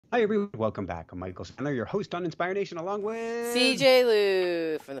Hi, everyone. Welcome back. I'm Michael Sandler, your host on Inspire Nation, along with. CJ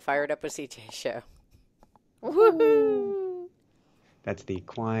Lou from the Fired Up with CJ show. Woohoo! Woohoo! That's the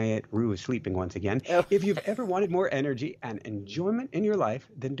quiet Rue is sleeping once again. Oh, If you've ever wanted more energy and enjoyment in your life,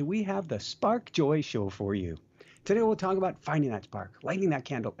 then do we have the Spark Joy Show for you? Today, we'll talk about finding that spark, lighting that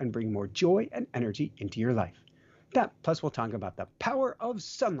candle, and bring more joy and energy into your life. That, plus, we'll talk about the power of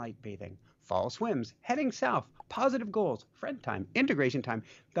sunlight bathing, fall swims, heading south, positive goals, friend time, integration time,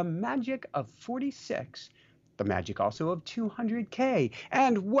 the magic of 46, the magic also of 200K,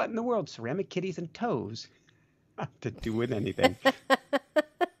 and what in the world ceramic kitties and toes have to do with anything.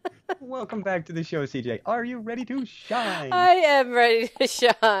 Welcome back to the show, CJ. Are you ready to shine? I am ready to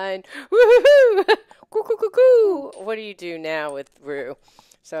shine. Woohoo! Coo, coo, coo, coo. What do you do now with Rue?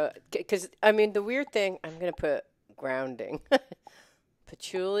 So, because, I mean, the weird thing, I'm going to put grounding.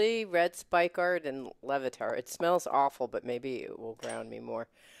 Patchouli, red spike art, and levitar. It smells awful, but maybe it will ground me more.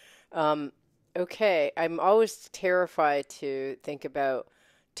 Um, okay, I'm always terrified to think about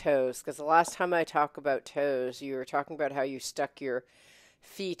toes because the last time I talked about toes, you were talking about how you stuck your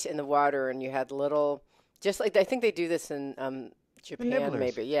feet in the water and you had little, just like I think they do this in The Japan, nibblers.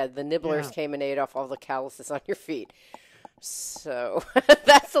 maybe. Yeah, the nibblers Yeah. came and ate off all the calluses on your feet. So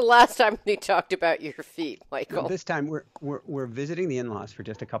that's the last time we talked about your feet, Well, Michael. this time we're visiting the in-laws for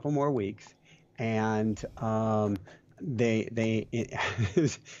just a couple more weeks, and they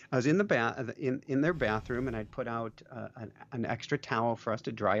I was in the bath in their bathroom, and I'd put out an extra towel for us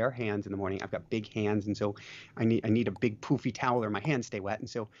to dry our hands in the morning. I've got big hands, and so I need a big poofy towel or my hands stay wet, and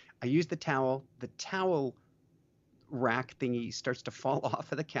so I use the towel. The towel rack thingy starts to fall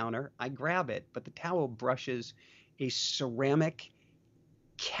off of the counter. I grab it, but the towel brushes a ceramic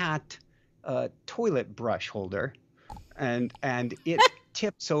cat toilet brush holder, and it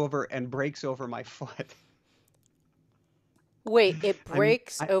tips over and breaks over my foot. Wait, it I'm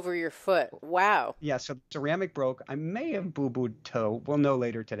breaks I over your foot. Wow. Yeah, so the ceramic broke. I may have boo-booed toe. We'll know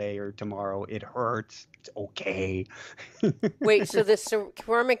later today or tomorrow. It hurts. It's okay. Wait, so the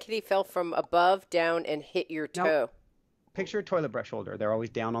ceramic kitty fell from above down and hit your Now, toe. picture a toilet brush holder. They're always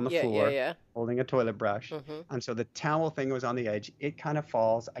down on the Yeah, yeah, floor yeah. holding a toilet brush. Mm-hmm. And so the towel thing was on the edge. It kind of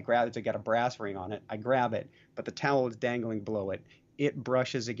falls. I grab it. It's got a brass ring on it. I grab it, but the towel is dangling below it. It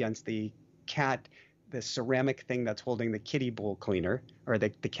brushes against cat, the ceramic thing that's holding the kiddie bowl cleaner, or the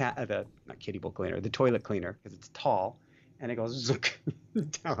cat, the not kiddie bowl cleaner, the toilet cleaner, because it's tall, and it goes zook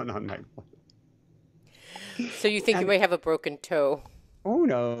down on my foot. So you think you And may have a broken toe? who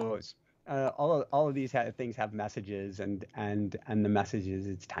knows? All of these things have messages, and the messages.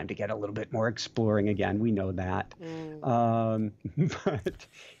 It's time to get a little bit more exploring again. We know that, Mm, um, but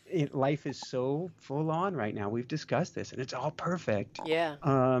life is so full on right now. We've discussed this, and it's all perfect. yeah.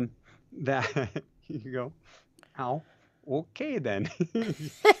 Um, that you go, ow, okay then,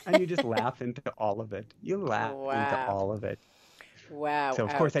 and you just laugh into all of it. You laugh into Wow. all of it. Wow. So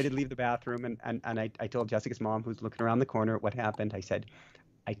of course I Ouch. did leave the bathroom, and I told Jessica's mom, who's looking around the corner, what happened. I said,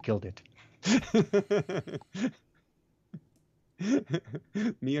 I killed it.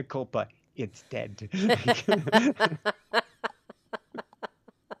 Mea culpa. It's dead.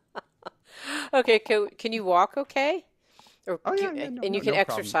 Okay, can you walk okay? Or Oh yeah, yeah, no, and no, you can no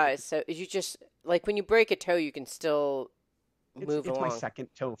problem. exercise. So you just like when you break a toe, you can still It's move it's my along. second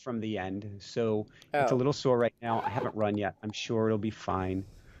toe from the end, so it's a Oh, little sore right now. I haven't run yet. I'm sure it'll be fine.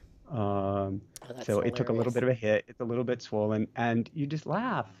 Um, oh, that's so it took a little hilarious. bit of a hit. It's a little bit swollen, and you just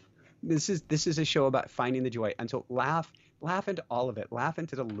laugh. This is a show about finding the joy, and so laugh into all of it. Laugh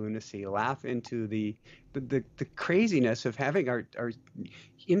into the lunacy. Laugh into the craziness of having our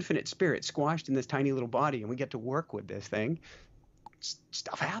infinite spirit squashed in this tiny little body, and we get to work with this thing.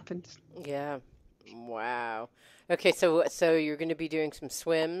 Stuff happens. Yeah. Wow. Okay, so you're going to be doing some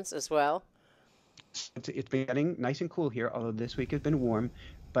swims as well. It's been getting nice and cool here, although this week has been warm.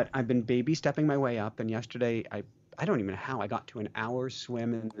 But I've been baby stepping my way up, and yesterday I don't even know how I got to an hour's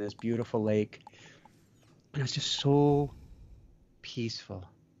swim in this beautiful lake, and it was just so peaceful.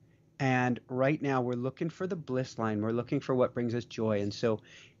 And right now we're looking for the bliss line. We're looking for what brings us joy, and so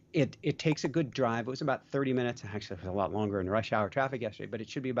it takes a good drive. It was about 30 minutes. Actually, it was a lot longer in rush hour traffic yesterday, but it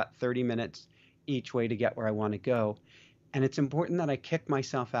should be about 30 minutes each way to get where I want to go. And it's important that I kick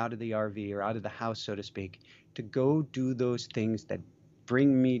myself out of the RV or out of the house, so to speak, to go do those things that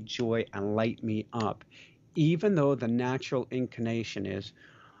bring me joy and light me up, even though the natural inclination is,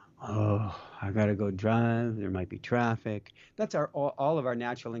 oh, I gotta go drive. There might be traffic. That's all of our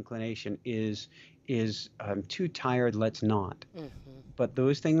natural inclination is I'm too tired. Let's not. Hmm. But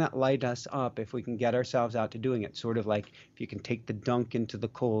those things that light us up, if we can get ourselves out to doing it, sort of like if you can take the dunk into the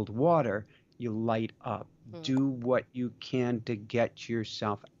cold water, you light up. Hmm. Do what you can to get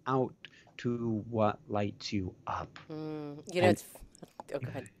yourself out to what lights you up. You know, And it's oh, go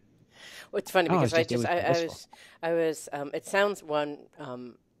ahead. Well, it's funny oh, because it's just, it was blissful. I was. It sounds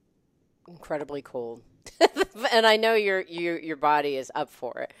incredibly cold, and I know your body is up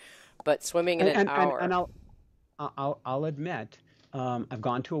for it, but swimming in And an and and, hour. and I'll admit, I've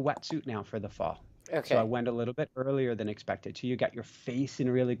gone to a wetsuit now for the fall. So I Okay. went a little bit earlier than expected. So you got your face in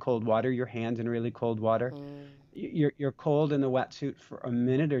really cold water, your hands in really cold water. Mm, You're cold in the wetsuit for a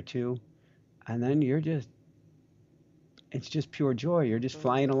minute or two, and then it's just pure joy. You're just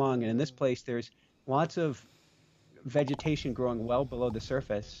flying along. And in this mm. place, there's lots of vegetation growing well below the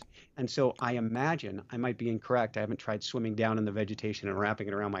surface. And so I imagine, I might be incorrect, I haven't tried swimming down in the vegetation and wrapping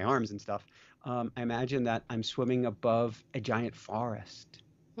it around my arms and stuff. I imagine that I'm swimming above a giant forest.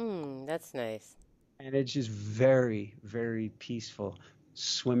 That's nice. And it's just very, very peaceful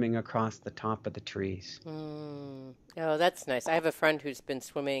swimming across the top of the trees. Oh, that's nice. I have a friend who's been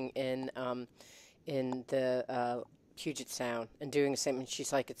swimming in the Puget Sound and doing the same. And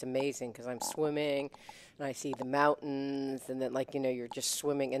she's like, it's amazing because I'm swimming and I see the mountains, and then like you're just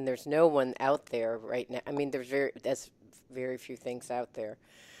swimming, and there's no one out there right now. I mean, there's very few things out there.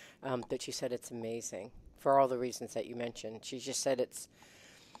 But she said it's amazing for all the reasons that you mentioned. She just said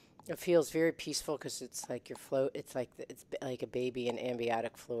it feels very peaceful because it's like your float. It's like a baby in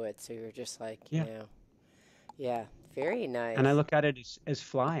amniotic fluid. So you're just like, Yeah. yeah, very And I nice. look at it as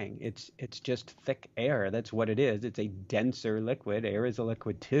flying. It's just thick air. That's what it is. It's a denser liquid. Air is a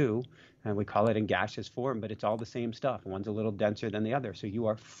liquid too, and we call it in gaseous form, but it's all the same stuff. One's a little denser than the other. So you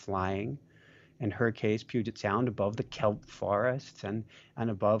are flying, in her case, Puget Sound, above the kelp forests and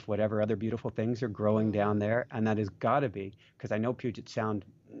above whatever other beautiful things are growing down Mm. there. And that has got to be because I know Puget Sound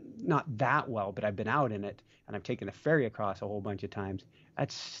not that well, but I've been out in it and I've taken the ferry across a whole bunch of times.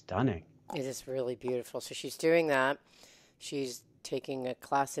 That's stunning. It is really beautiful. So she's doing that. She's taking a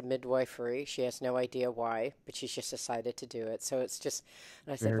class in midwifery. She has no idea why, but she's just decided to do it. So it's just,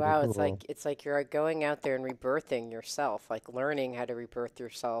 and I said, Very wow, cool. it's like you're going out there and rebirthing yourself, like learning how to rebirth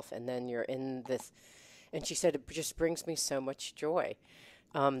yourself, and then you're in this. And she said it just brings me so much joy.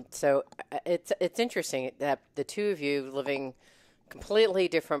 It's interesting that the two of you living completely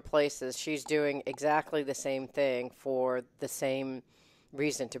different places, she's doing exactly the same thing for the same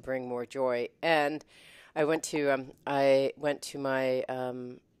reason to bring more joy. And I went to my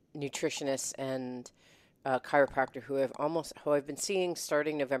nutritionist and chiropractor who I've been seeing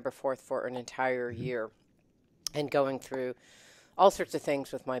starting November 4th for an entire Mhm. year and going through all sorts of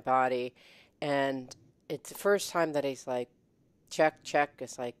things with my body. And it's the first time that he's like, check, check.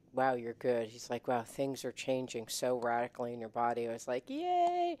 It's like, wow, you're good. He's like, wow, things are changing so radically in your body. I was like,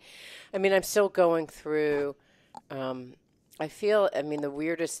 yay. I mean, I'm still going through. Um, I mean, the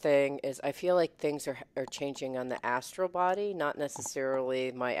weirdest thing is I feel like things are changing on the astral body, not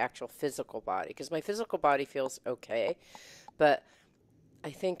necessarily my actual physical body, because my physical body feels okay. But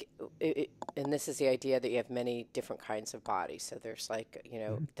I think, and this is the idea that you have many different kinds of bodies. So there's like,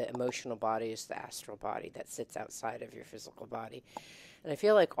 Mhm. the emotional body is the astral body that sits outside of your physical body. And I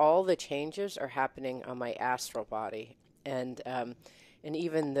feel like all the changes are happening on my astral body. And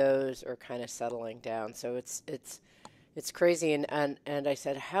even those are kind of settling down. So it's crazy. And I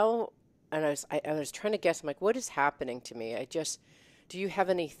said, how, and I was trying to guess, I'm like, what is happening to me? Do you have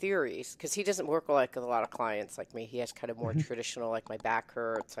any theories? Because he doesn't work like with a lot of clients like me. He has kind of more Mhm. traditional, like my back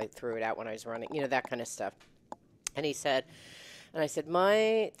hurts. I threw it out when I was running, that kind of stuff. And he said, and I said,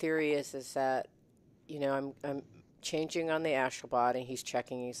 my theory is that, I'm changing on the astral body. He's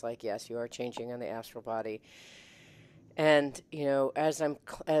checking. He's like, yes, you are changing on the astral body. And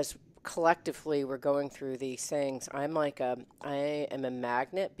as collectively we're going through these things, I am a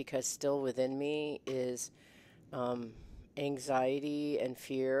magnet because still within me is um, anxiety and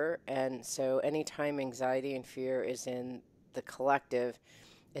fear. And so anytime anxiety and fear is in the collective,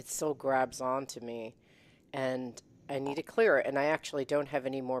 it still grabs onto me. And I need to clear it. And I actually don't have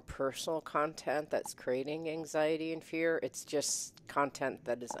any more personal content that's creating anxiety and fear. It's just content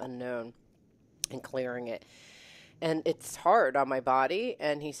that is unknown and clearing it. And it's hard on my body.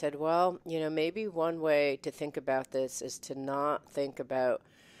 And he said, well, maybe one way to think about this is to not think about.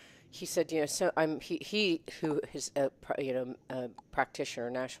 He said, so he who is a practitioner,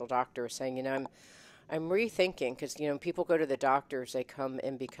 a national doctor, is saying, I'm rethinking because people go to the doctors, they come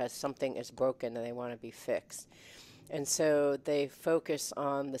in because something is broken and they want to be fixed, and so they focus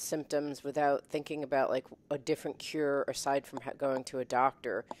on the symptoms without thinking about like a different cure aside from going to a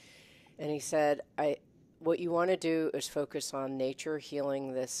doctor. And he said, I what you want to do is focus on nature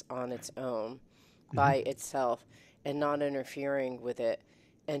healing this on its own Mhm. by itself and not interfering with it.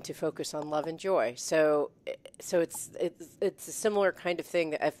 and to focus on love and joy. So it's a similar kind of thing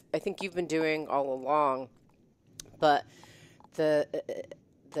that I think you've been doing all along, but the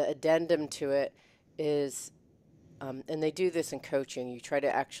the addendum to it is, and they do this in coaching. You try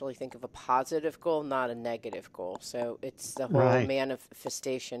to actually think of a positive goal, not a negative goal. So it's the whole Right.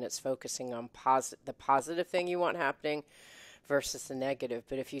 manifestation. It's focusing on the positive thing you want happening versus the negative.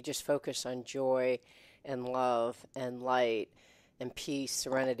 But if you just focus on joy and love and light and peace,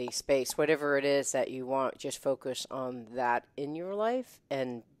 serenity, space, whatever it is that you want, just focus on that in your life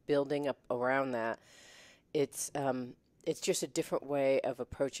and building up around that. It's just a different way of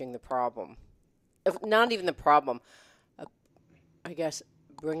approaching the problem. Not even the problem, uh, I guess,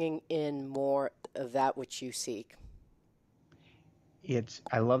 bringing in more of that which you seek.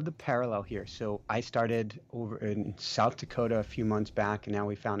 I love the parallel here. So I started over in South Dakota a few months back, and now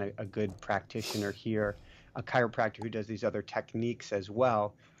we found a good practitioner here, a chiropractor who does these other techniques as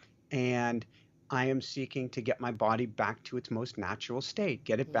well. And I am seeking to get my body back to its most natural state,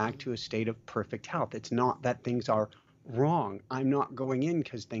 get it back Mm. to a state of perfect health. It's not that things are wrong. I'm not going in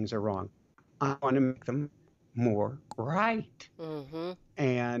because things are wrong. I want to make them more right. Mm-hmm.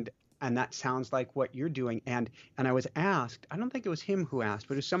 and and that sounds like what you're doing. And I was asked, I don't think it was him who asked,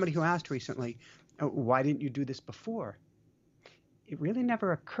 but it was somebody who asked recently, why didn't you do this before? It really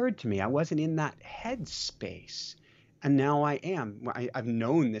never occurred to me. I wasn't in that headspace, and now I am. I've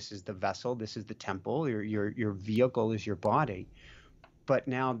known this is the vessel, this is the temple, your vehicle is your body, but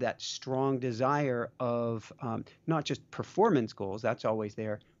now that strong desire of, not just performance goals, that's always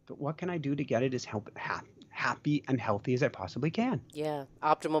there, but what can I do to get it as happy and healthy as I possibly can? Yeah,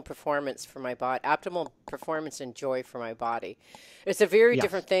 optimal performance for my body, optimal performance and joy for my body. It's a very Yes.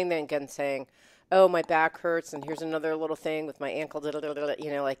 different thing than again saying, "Oh, my back hurts," and here's another little thing with my ankle,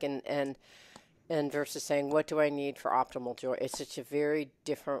 like and versus saying, "What do I need for optimal joy?" It's such a very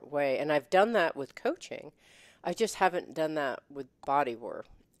different way, and I've done that with coaching. I just haven't done that with body work,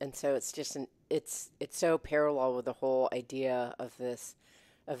 and so it's just it's so parallel with the whole idea of the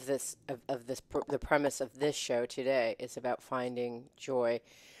premise of this show today is about finding joy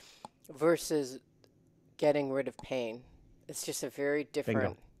versus getting rid of pain. It's just a very Bingo.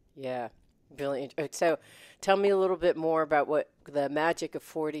 different, yeah, brilliant. So tell me a little bit more about what the magic of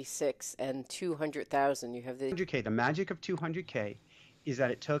 46 and 200,000. You have the 200K, the magic of 200K is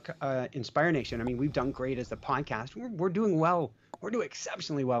that it took Inspire Nation. I mean, we've done great as the podcast. We're doing well. We're doing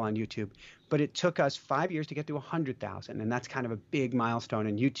exceptionally well on YouTube. But it took us 5 years to get to 100,000. And that's kind of a big milestone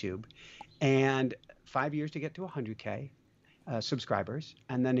in YouTube. And 5 years to get to 100K subscribers.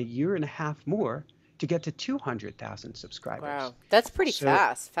 And then a year and a half more to get to 200,000 subscribers. wow, that's pretty So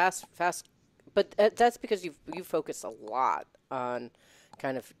fast. But that's because you focus a lot on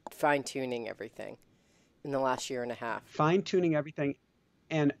kind of fine tuning everything in the last year and a half. fine tuning everything.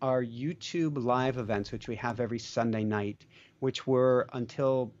 And our YouTube live events, which we have every Sunday night, which were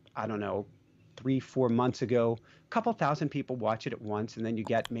until, I don't know, 3, 4 months ago, a couple thousand people watch it at once, and then you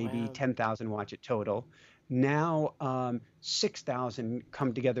get maybe Wow. 10,000 watch it total. Now, 6,000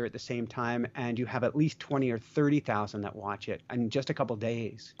 come together at the same time, and you have at least 20 or 30,000 that watch it in just a couple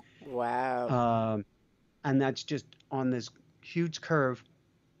days. Wow. Um, and that's just on this huge curve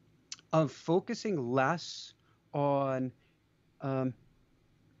of focusing less on, um,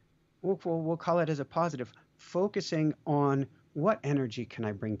 we'll call it as a positive, focusing on what energy can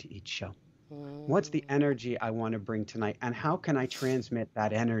I bring to each show? What's the Mm, energy I want to bring tonight? And how can I transmit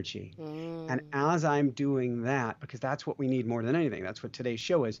that energy? And mm, as I'm doing that, because that's what we need more than anything, that's what today's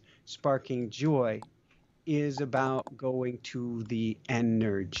show is, Sparking Joy is about going to the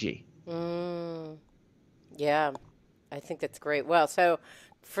energy. mm. Yeah, I think that's great. Well, so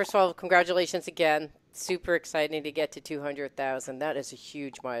first of all, congratulations again. Super exciting to get to 200,000. That is a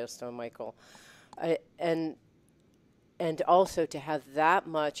huge milestone, Michael. I, and also to have that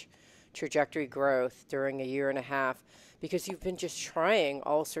much trajectory growth during a year and a half because you've been just trying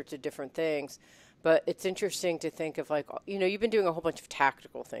all sorts of different things. But it's interesting to think of like, you've been doing a whole bunch of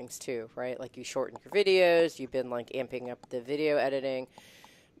tactical things too, right? Like you shortened your videos, you've been like amping up the video editing.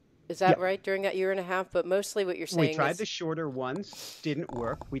 Is that Yep. right during that year and a half? But mostly what you're We saying tried the is, shorter ones, didn't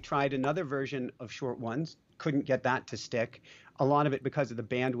work. We tried another version of short ones, couldn't get that to stick. A lot of it because of the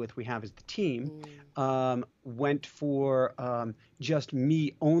bandwidth we have as the team. mm, Went for just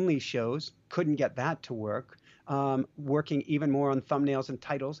me only shows, couldn't get that to work. Working even more on thumbnails and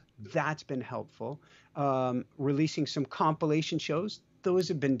titles, that's been helpful. Releasing some compilation shows, those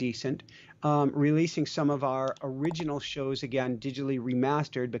have been decent. Releasing some of our original shows again, digitally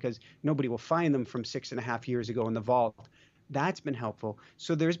remastered because nobody will find them from 6.5 years ago in the vault. That's been helpful.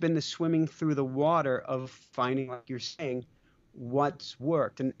 So there's been the swimming through the water of finding, like you're saying, what's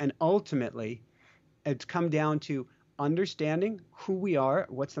worked. And ultimately, it's come down to understanding who we are.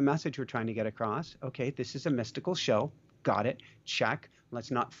 What's the message we're trying to get across? Okay, this is a mystical show. Got it. Check.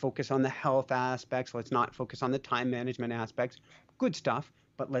 Let's not focus on the health aspects. Let's not focus on the time management aspects. Good stuff.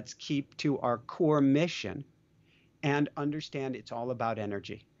 But let's keep to our core mission and understand it's all about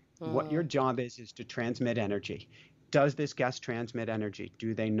energy. What your Mm, job is to transmit energy. Does this guest transmit energy?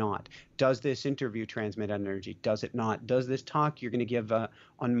 Do they not? Does this interview transmit energy? Does it not? Does this talk you're going to give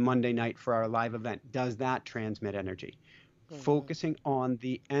on Monday night for our live event, does that transmit energy? mm, Focusing on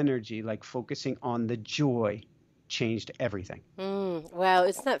the energy, like focusing on the joy, changed everything. wow,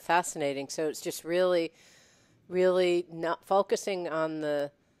 isn't that fascinating? So it's just really, really not focusing on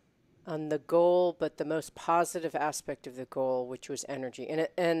the goal, but the most positive aspect of the goal, which was energy.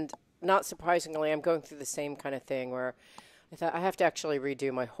 And not surprisingly, I'm going through the same kind of thing where I thought I have to actually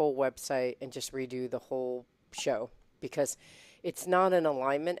redo my whole website and just redo the whole show because it's not in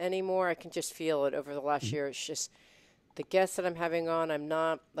alignment anymore. I can just feel it over the last Mhm. year. It's just the guests that I'm having on, I'm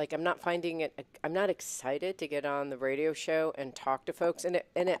not finding it, I'm not excited to get on the radio show and talk to folks.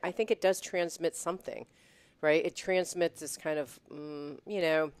 I think it does transmit something, right? It transmits this kind of,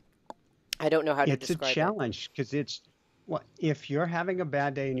 I don't know how to It's a describe it. challenge because it's what if you're having a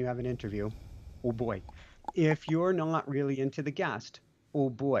bad day and you have an interview, oh boy. If you're not really into the guest, oh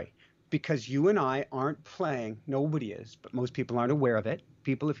boy. Because you and I aren't playing, nobody is, but most people aren't aware of it.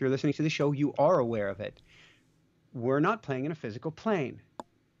 People, if you're listening to the show, you are aware of it. We're not playing in a physical plane.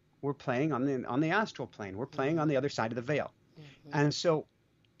 We're playing on the astral plane. We're playing on Mm-hmm. the other side of the veil. Mm-hmm. And so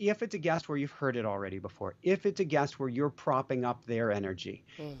if it's a guest where you've heard it already before, if it's a guest where you're propping up their energy,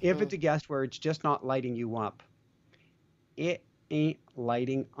 if Mm-hmm. it's a guest where it's just not lighting you up, it ain't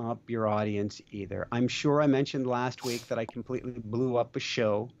lighting up your audience either. I'm sure I mentioned last week that I completely blew up a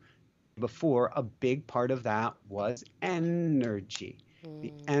show before. A big part of that was energy.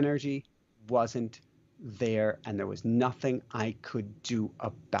 The energy wasn't there, and there was nothing I could do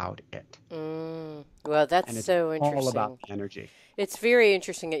about it. Well, that's And it's so all about interesting. the energy. It's very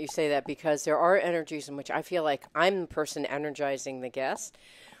interesting that you say that because there are energies in which I feel like I'm the person energizing the guest,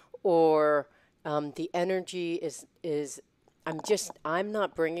 or the energy is I'm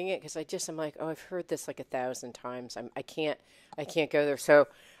not bringing it because I'm like, oh, I've heard this like 1,000 times. I can't go there. So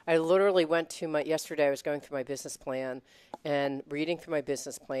I literally went to my yesterday. I was going through my business plan and reading through my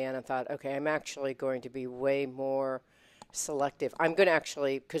business plan and thought, okay, I'm actually going to be way more selective. I'm going to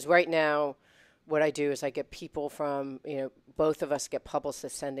actually, because right now what I do is I get people from, both of us get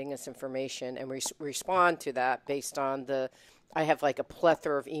publicists sending us information and we respond to that based on I have like a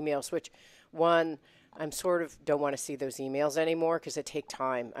plethora of emails, which one, I'm sort of don't want to see those emails anymore because they take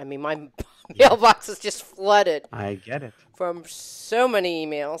time. I mean, my Yes, mailbox is just flooded I get it. from so many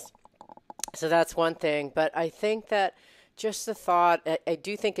emails. So that's one thing. But I think that just the thought, I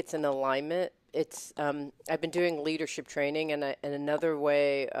do think it's an alignment. I've been doing leadership training, and another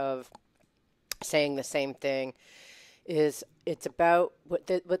way of saying the same thing is it's about what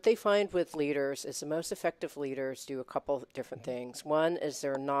they find with leaders is the most effective leaders do a couple of different things. One is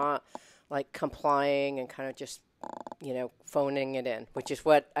they're not like complying and kind of just phoning it in, which is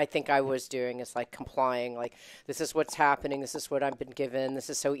what I think I was doing is like complying, like this is what's happening, this is what I've been given, this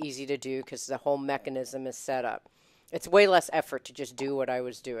is so easy to do because the whole mechanism is set up. It's way less effort to just do what I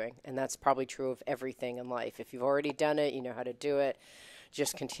was doing, and that's probably true of everything in life. If you've already done it, you know how to do it,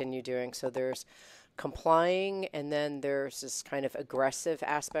 just continue doing. So there's complying, and then there's this kind of aggressive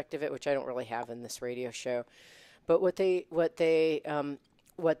aspect of it, which I don't really have in this radio show. But what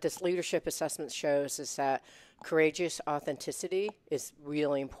this leadership assessment shows is that courageous authenticity is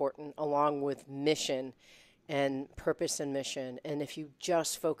really important, along with mission and purpose and mission. And if you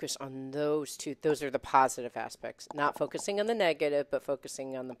just focus on those two, those are the positive aspects, not focusing on the negative, but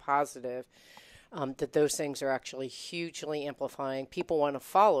focusing on the positive, that those things are actually hugely amplifying. People want to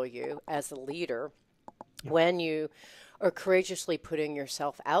follow you as a leader Yep. when you are courageously putting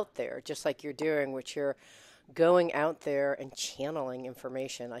yourself out there, just like you're doing, which you're going out there and channeling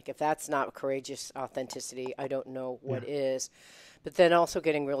information. Like if that's not courageous authenticity, I don't know Yeah. what is. But then also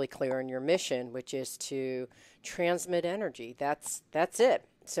getting really clear on your mission, which is to transmit energy. That's it.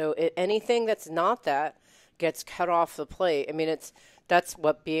 So anything that's not that gets cut off the plate. I mean, that's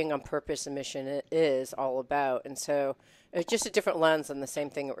what being on purpose and mission is all about. And so it's just a different lens on the same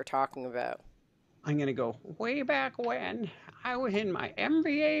thing that we're talking about. I'm going to go way back when I was in my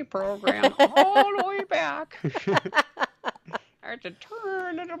MBA program, all the way back at the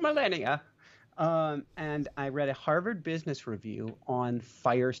turn of the millennia. And I read a Harvard Business Review on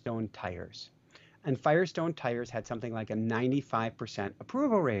Firestone tires. And Firestone tires had something like a 95%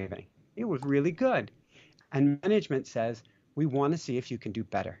 approval rating. It was really good. And management says, We want to see if you can do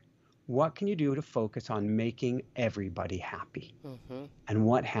better. What can you do to focus on making everybody happy? Mm-hmm. And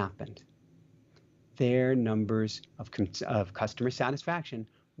what happened? Their numbers of customer satisfaction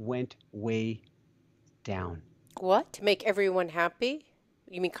went way down. What? To make everyone happy?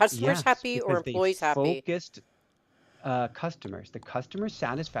 You mean customers Yes, happy or because they employees happy? focused customers. The customer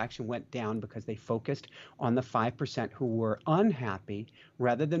satisfaction went down because they focused on the 5% who were unhappy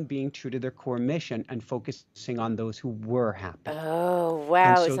rather than being true to their core mission and focusing on those who were happy. Oh, And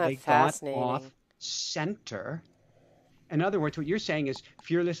wow. so Isn't that they got fascinating? off center. In other words, what you're saying is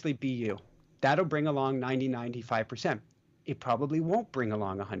fearlessly be you. That'll bring along 90, 95%. It probably won't bring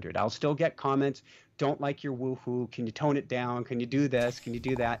along 100. I'll still get comments, don't like your woohoo. Can you tone it down? Can you do this? Can you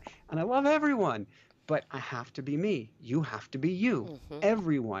do that? And I love everyone, but I have to be me. You have to be you. Mm-hmm.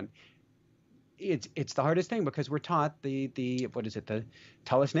 Everyone. It's the hardest thing because we're taught the what is it? The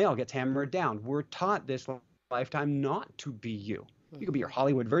tallest nail gets hammered down. We're taught this lifetime not to be you. You could be your Mm-hmm.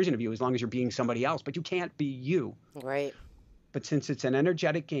 Hollywood version of you as long as you're being somebody else, but you can't be you. Right. But since it's an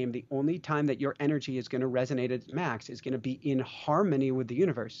energetic game, the only time that your energy is going to resonate at max is going to be in harmony with the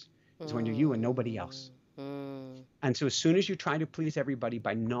universe is when you're you and nobody else. Mm-hmm. And so as soon as you try to please everybody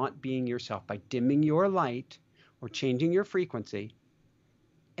by not being yourself, by dimming your light or changing your frequency,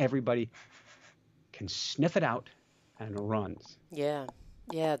 everybody can sniff it out and runs. Yeah.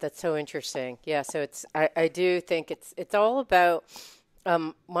 Yeah, that's so interesting. Yeah, so I do think it's all about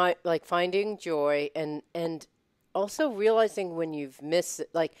my like finding joy and also realizing when you've missed it.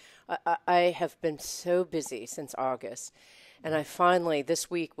 Like I have been so busy since August, and I finally this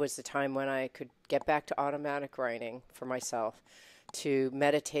week was the time when I could get back to automatic writing for myself to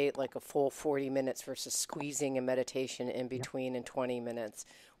meditate like a full 40 minutes versus squeezing a meditation in Yep. between in 20 minutes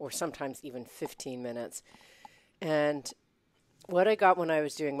or sometimes even 15 minutes. And what I got when I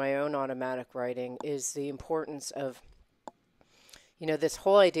was doing my own automatic writing is the importance of, this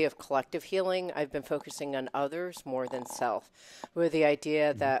whole idea of collective healing. I've been focusing on others more than self, with the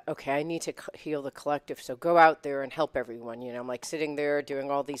idea Mhm. that, okay, I need to heal the collective. So go out there and help everyone. I'm like sitting there doing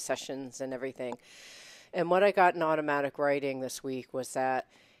all these sessions and everything. And what I got in automatic writing this week was that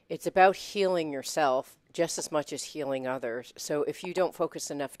it's about healing yourself just as much as healing others. So if you don't focus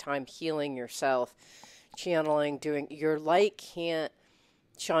enough time healing yourself, channeling, doing your light can't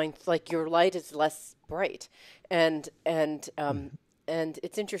shine, like your light is less bright. And Mhm. and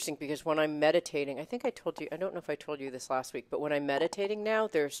it's interesting because when I'm meditating, I think I told you, I don't know if I told you this last week, but when I'm meditating now,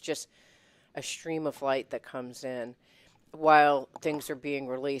 there's just a stream of light that comes in while things are being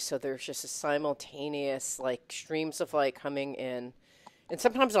released. So there's just a simultaneous like streams of light coming in. And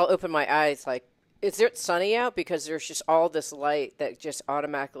sometimes I'll open my eyes like, is it sunny out? Because there's just all this light that just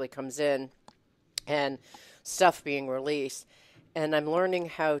automatically comes in and stuff being released. And I'm learning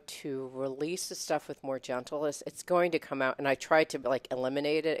how to release the stuff with more gentleness. It's going to come out, and I tried to like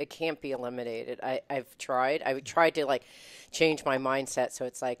eliminate it. It can't be eliminated. I've tried. I tried to like change my mindset so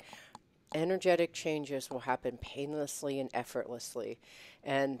it's like energetic changes will happen painlessly and effortlessly.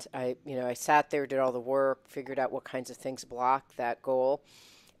 And I sat there, did all the work, figured out what kinds of things block that goal,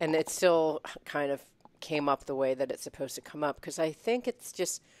 and it still kind of came up the way that it's supposed to come up because I think it's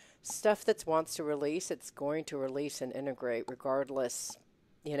just stuff that wants to release, it's going to release and integrate regardless,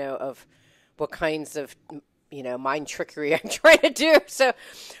 of what kinds of, mind trickery I'm trying to do. So,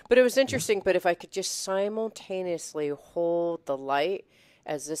 but it was Yeah. interesting. But if I could just simultaneously hold the light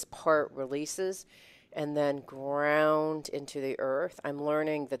as this part releases and then ground into the earth, I'm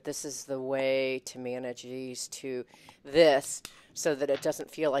learning that this is the way to manage these to this so that it doesn't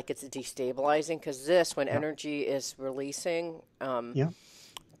feel like it's destabilizing. Because this, when Yeah. energy is releasing, Yeah.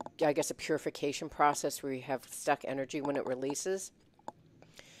 I guess a purification process where you have stuck energy when it releases,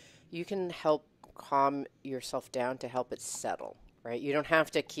 you can help calm yourself down to help it settle, right? You don't have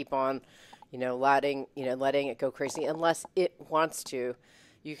to keep on, letting it go crazy unless it wants to.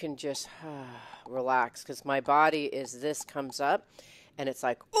 You can just relax because my body is this comes up and it's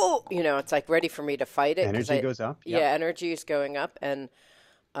like, oh, it's like ready for me to fight it because Energy goes up. yeah, Yep. energy is going up and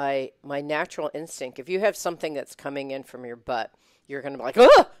my natural instinct, if you have something that's coming in from your butt, you're going to be like,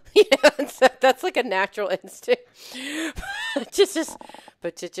 oh, that's like a natural instinct. just,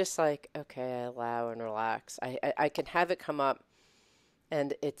 but to just like, okay, I allow and relax. I can have it come up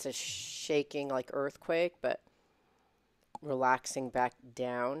and it's a shaking like earthquake, but relaxing back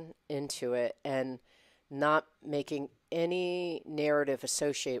down into it and not making any narrative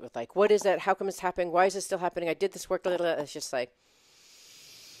associated with like, what is that? How come it's happening? Why is it still happening? I did this work. Blah, blah, blah. It's just like,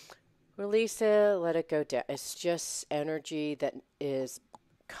 release it, let it go down. It's just energy that is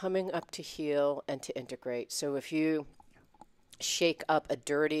coming up to heal and to integrate. So shake up a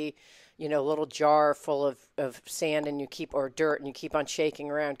dirty, little jar full of sand and you keep, or dirt, and you keep on shaking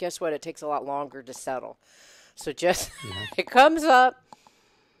around, guess what? It takes a lot longer to settle. So just, Yeah. it comes up,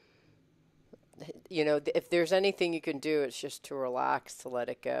 if there's anything you can do, it's just to relax, to let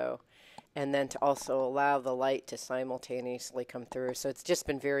it go. And then to also allow the light to simultaneously come through. So it's just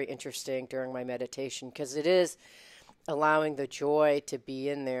been very interesting during my meditation because it is allowing the joy to be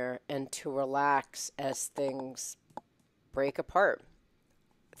in there and to relax as things break apart.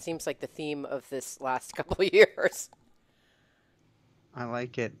 It seems like the theme of this last couple of years. I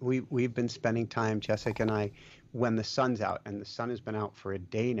like it. We've been spending time, Jessica and I, when the sun's out, and the sun has been out for a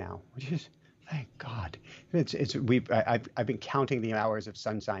day now, which is, thank God. I've been counting the hours of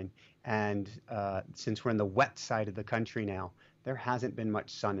sunshine, and since we're in the wet side of the country now, there hasn't been much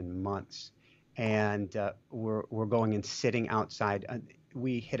sun in months, and we're going and sitting outside.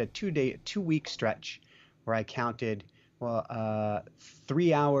 We hit a 2 week stretch where I counted, well,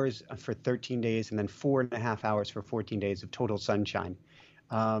 3 hours for 13 days and then 4.5 hours for 14 days of total sunshine.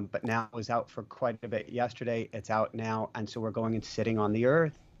 But now it was out for quite a bit yesterday. It's out now. And so we're going and sitting on the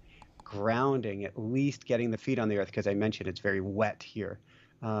earth, grounding, at least getting the feet on the earth, because I mentioned it's very wet here.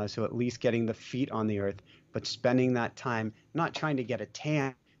 So at least getting the feet on the earth, but spending that time not trying to get a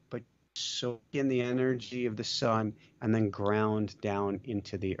tan, but soak in the energy of the sun and then ground down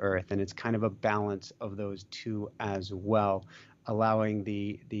into the earth. And it's kind of a balance of those two as well, allowing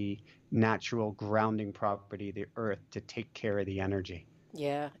the natural grounding property, the earth, to take care of the energy.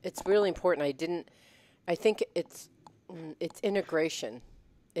 Yeah, it's really important. I think it's integration.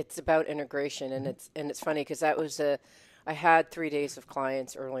 It's about integration, and Mhm. it's funny because I had 3 days of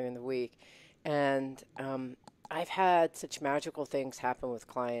clients earlier in the week, and I've had such magical things happen with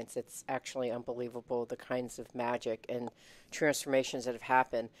clients. It's actually unbelievable the kinds of magic and transformations that have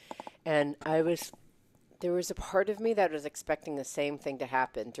happened. And there was a part of me that was expecting the same thing to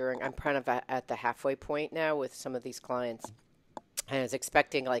happen during. I'm kind of at the halfway point now with some of these clients. And I was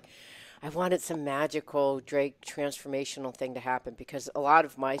expecting, like, I wanted some magical Drake transformational thing to happen because a lot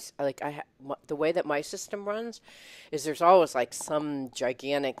of the way that my system runs is there's always like some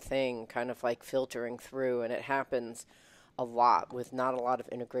gigantic thing kind of like filtering through, and it happens a lot with not a lot of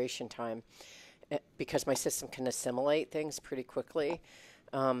integration time because my system can assimilate things pretty quickly.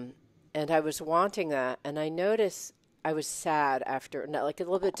 Um, and I was wanting that, and I noticed I was sad after, like a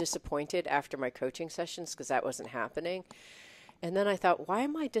little bit disappointed after my coaching sessions because that wasn't happening. And then I thought, why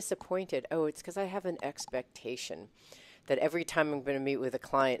am I disappointed? Oh, it's because I have an expectation that every time I'm going to meet with a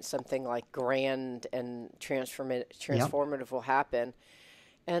client, something like grand and Yep. transformative will happen.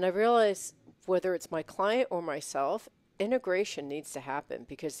 And I realize whether it's my client or myself, integration needs to happen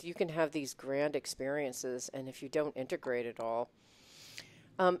because you can have these grand experiences, and if you don't integrate it all,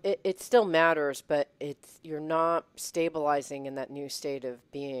 it still matters, but you're not stabilizing in that new state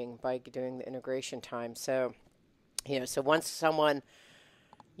of being by doing the integration time. So so once someone,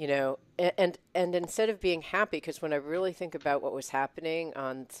 and instead of being happy, because when I really think about what was happening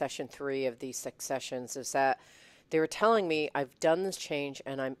on session 3 of these 6 sessions, is that they were telling me I've done this change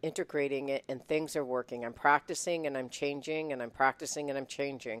and I'm integrating it and things are working. I'm practicing and I'm changing and I'm practicing and I'm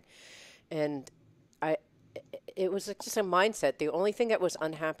changing. And I, it was just a mindset. The only thing that was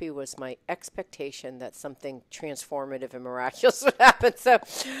unhappy was my expectation that something transformative and miraculous would happen. So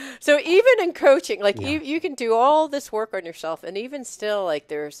even in coaching, like Yeah. you can do all this work on yourself, and even still, like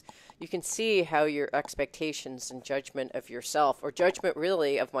you can see how your expectations and judgment of yourself, or judgment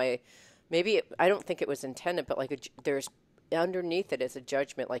really of I don't think it was intended, but like there's underneath it is a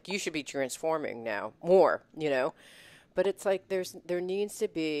judgment, like you should be transforming now more. But it's like there needs to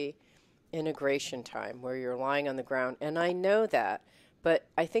be integration time where you're lying on the ground. And I know that, but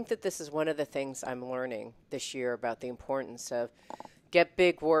I think that this is one of the things I'm learning this year about the importance of get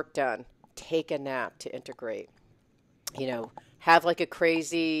big work done, take a nap to integrate, have like a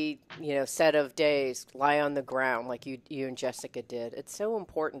crazy, set of days, lie on the ground like you and Jessica did. It's so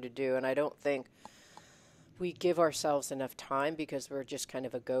important to do. And I don't think we give ourselves enough time because we're just kind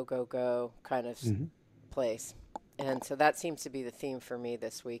of a go, go, go kind of Hmm. place. And so that seems to be the theme for me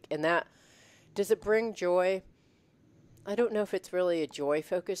this week. And does it bring joy? I don't know if it's really a joy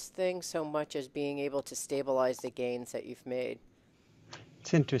focused thing so much as being able to stabilize the gains that you've made.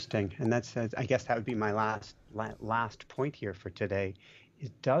 It's interesting, and I guess that would be my last point here for today. Is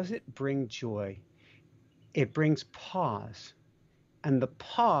does it bring joy? It brings pause, and the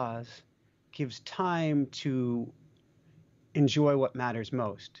pause gives time to enjoy what matters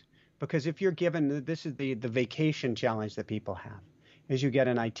most. Because if you're given, this is the vacation challenge that people have, is you get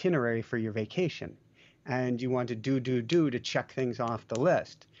an itinerary for your vacation, and you want to do to check things off the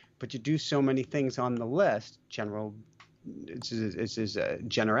list, but you do so many things on the list, general it's a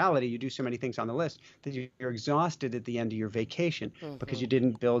generality. You do so many things on the list that you're exhausted at the end of your vacation because Mm-hmm. you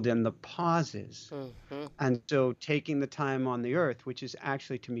didn't build in the pauses. Mm-hmm. And so taking the time on the earth, which is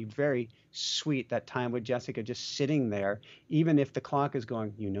actually to me very sweet, that time with Jessica just sitting there, even if the clock is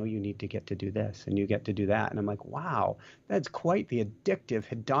going, you need to get to do this and you get to do that. And I'm like, wow, that's quite the addictive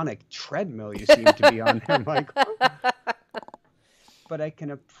hedonic treadmill you seem to be on there, Michael. But I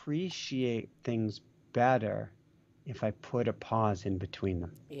can appreciate things better if I put a pause in between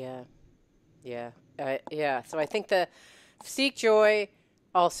them. Yeah. Yeah. Yeah. So I think the seek joy,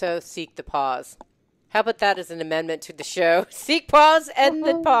 also seek the pause. How about that as an amendment to the show? Seek pause and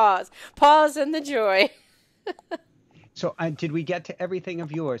the pause. Pause and the joy. So did we get to everything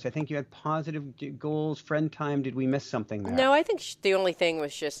of yours? I think you had positive goals, friend time. Did we miss something there? No, I think the only thing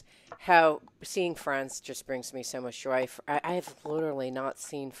was just how seeing friends just brings me so much joy. I have literally not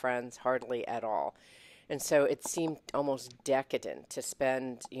seen friends hardly at all. And so it seemed almost decadent to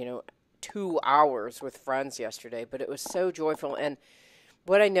spend, 2 hours with friends yesterday, but it was so joyful. And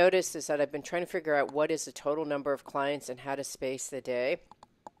what I noticed is that I've been trying to figure out what is the total number of clients and how to space the day.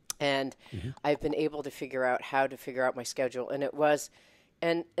 And Hmm. I've been able to figure out how to figure out my schedule. And it was,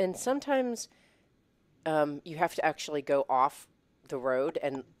 and sometimes you have to actually go off the road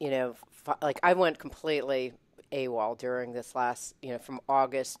and like I went completely AWOL during this last from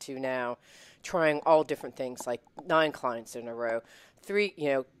August to now, trying all different things like 9 clients in a row, three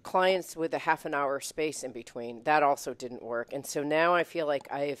clients with a half an hour space in between. That also didn't work, and so now I feel like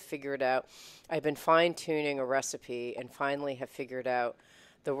I have figured out. I've been fine tuning a recipe and finally have figured out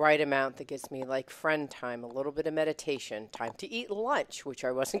the right amount that gives me like friend time, a little bit of meditation, time to eat lunch, which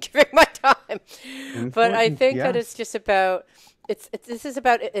I wasn't giving my time. But I Important, think that it's yes. just about this is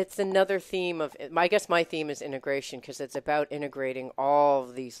about it's another theme of I guess my theme is integration because it's about integrating all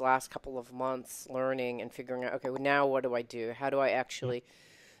of these last couple of months learning and figuring out okay, well, now what do I do? How do I Yep. actually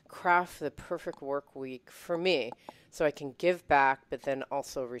craft the perfect work week for me so I can give back but then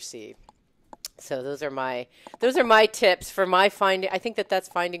also receive. So those are my tips for my finding. I think that that's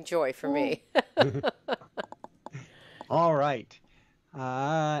finding joy for me. All right.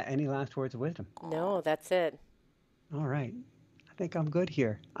 Any last words of wisdom? No, that's it. All right. I think I'm good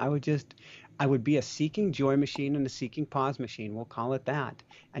here. I would be a seeking joy machine and a seeking pause machine. We'll call it that.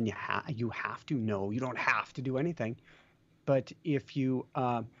 And you have to know. You don't have to do anything, but if you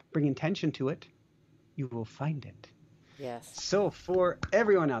bring intention to it, you will find it. Yes. So for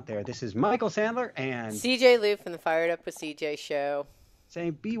everyone out there, this is Michael Sandler and CJ Lou from the Fired Up with CJ show.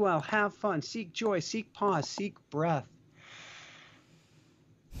 saying, be well, have fun, seek joy, seek pause, seek breath,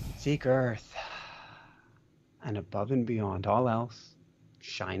 seek earth, and above and beyond all else,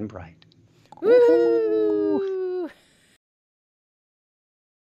 shine bright. Woohoo! Woohoo!